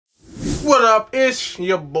What up? It's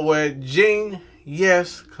your boy Gene,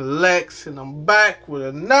 yes, Collects, and I'm back with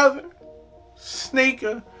another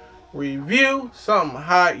sneaker review. Something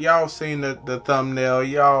hot. Y'all seen the thumbnail.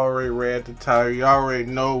 Y'all already read the title. Y'all already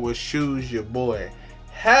know what shoes your boy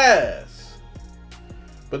has.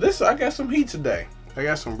 But I got some heat today. I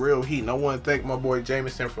got some real heat. And I want to thank my boy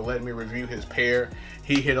Jameson for letting me review his pair.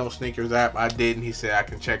 He hit on Sneakers app. I didn't. He said I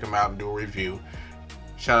can check him out and do a review.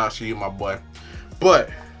 Shout out to you, my boy. But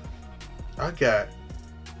I got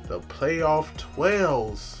the playoff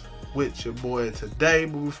 12s with your boy today.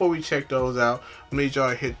 But before we check those out, I need y'all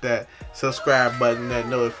to hit that subscribe button, that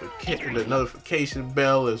notification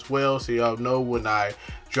bell as well, so y'all know when I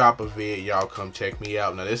drop a vid. Y'all come check me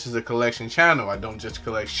out. Now this is a collection channel. I don't just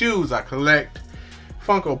collect shoes. I collect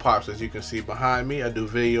Funko Pops, as you can see behind me. I do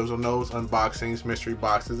videos on those, unboxings, mystery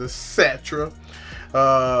boxes, etc.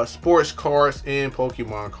 Sports cards and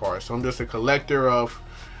Pokemon cards. So I'm just a collector of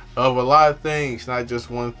a lot of things, not just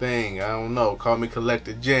one thing. I don't know, call me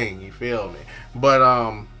Collector Jane, you feel me?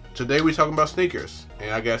 But today we talking about sneakers,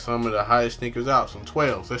 and I got some of the highest sneakers out, some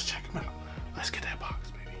 12s. Let's check them out. Let's get that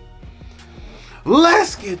box, baby.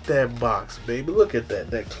 Let's get that box, baby. Look at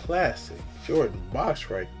that classic Jordan box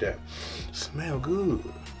right there. Smell good.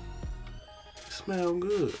 Smell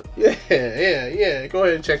good. Yeah. Go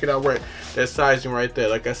ahead and check it out. Right, that sizing right there.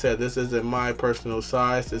 Like I said, this isn't my personal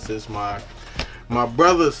size. This is my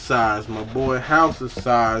brother's size, my boy House's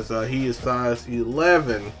size. He is size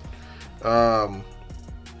 11. Playoff.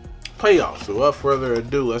 So without further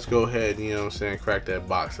ado, let's go ahead and, you know what I'm saying, crack that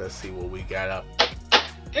box. Let's see what we got up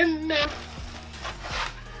in there.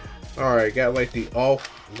 Alright, got like the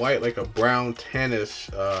off-white, like a brown tannish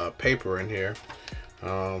paper in here.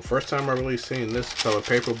 First time I really seen this color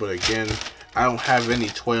paper, but again, I don't have any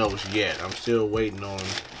 12s yet. I'm still waiting on,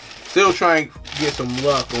 still trying to get some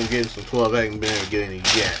luck on getting some 12s. I haven't been able to get any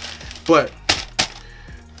yet. But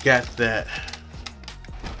got that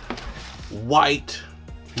white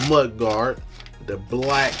mud guard, the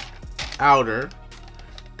black outer,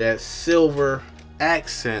 that silver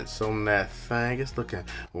accents on that thing. It's looking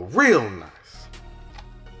real nice.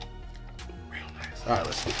 Real nice. Alright,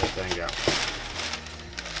 let's get that thing out.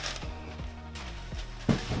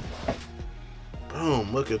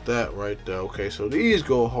 Boom, look at that right there. Okay, so these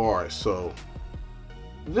go hard. So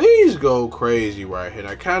these go crazy right here.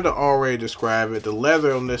 I kind of already described it. The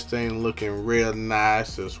leather on this thing looking real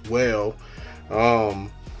nice as well.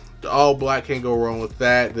 The all black, can't go wrong with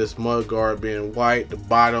that. This mud guard being white. The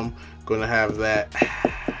bottom gonna have that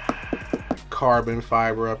carbon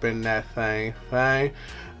fiber up in that thing.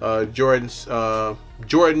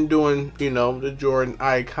 Jordan doing, you know, the Jordan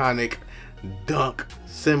iconic dunk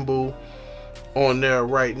symbol on there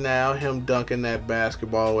right now. Him dunking that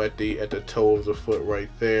basketball at the toe of the foot right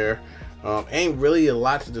there. Ain't really a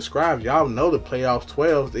lot to describe. Y'all know the playoff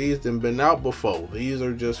 12s. These done been out before. These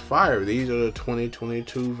are just fire. These are the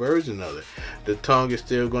 2022 version of it. The tongue is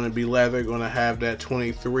still going to be leather. Going to have that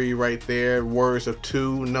 23 right there. Words of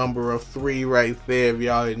 2, number of 3 right there, if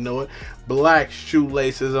y'all didn't know it. Black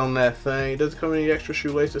shoelaces on that thing. Does it come with any extra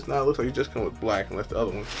shoelaces? Now it looks like it just come with black, unless the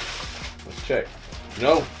other one. Let's check.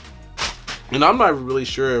 No. And I'm not really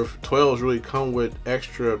sure if 12s really come with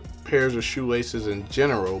extra pairs of shoelaces in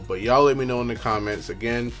general, but y'all let me know in the comments.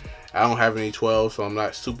 Again, I don't have any 12s, so I'm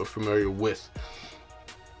not super familiar with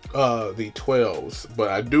the 12s, but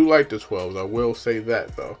I do like the 12s. I will say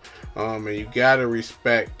that though. And you gotta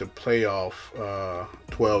respect the playoff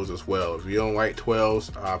 12s as well. If you don't like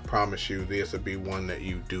 12s, I promise you this will be one that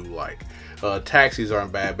you do like. Taxis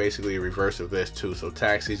aren't bad. Basically a reverse of this too. So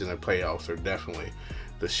taxis and the playoffs are definitely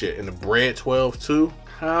the shit. And the bread 12 too,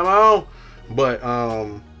 come on. But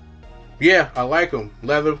yeah, I like them.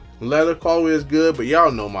 Leather quality is good, but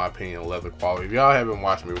y'all know my opinion on leather quality. If y'all haven't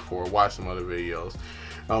watched me before, watch some other videos.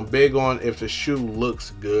 I'm big on, if the shoe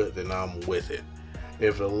looks good, then I'm with it.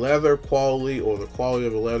 If the leather quality or the quality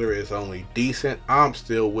of the leather is only decent, I'm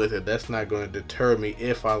still with it. That's not going to deter me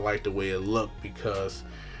if I like the way it looked, because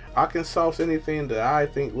I can sauce anything that I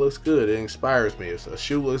think looks good. It inspires me. If a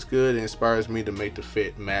shoe looks good, it inspires me to make the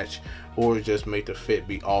fit match, or just make the fit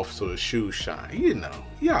be off so the shoes shine. You know,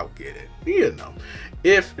 y'all get it. You know.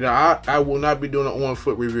 If I will not be doing an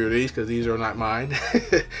on-foot review of these, because these are not mine.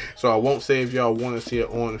 So I won't say if y'all want to see an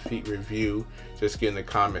on-feet review. Just get in the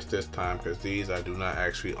comments this time, because these I do not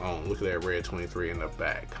actually own. Look at that red 23 in the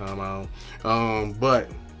back. Come on. But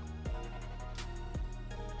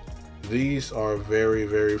these are very,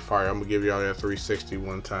 very fire. I'm gonna give y'all that 360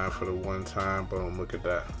 one time for the one time. Boom, look at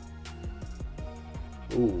that.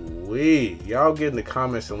 Ooh wee. Y'all get in the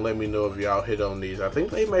comments and let me know if y'all hit on these. I think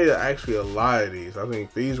they made actually a lot of these. I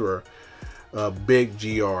think these were big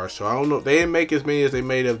GR. So I don't know. They didn't make as many as they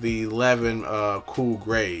made of the 11 cool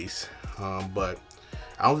grays, but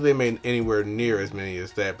I don't think they made anywhere near as many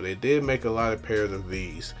as that. But they did make a lot of pairs of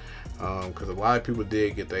these, because a lot of people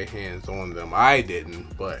did get their hands on them. I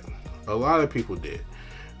didn't, but a lot of people did.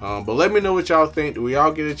 But let me know what y'all think. Do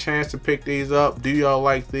y'all get a chance to pick these up? Do y'all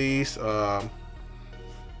like these?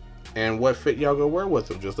 And what fit y'all gonna wear with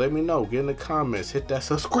them? Just let me know. Get in the comments. Hit that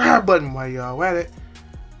subscribe button while y'all at it.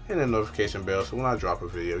 And the notification bell so when I drop a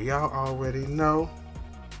video, y'all already know.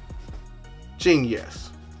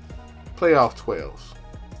 Genius. Playoff 12s.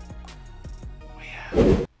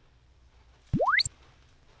 Yeah.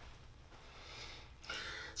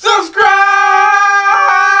 Subscribe!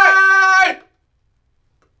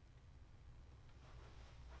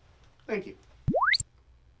 Thank you.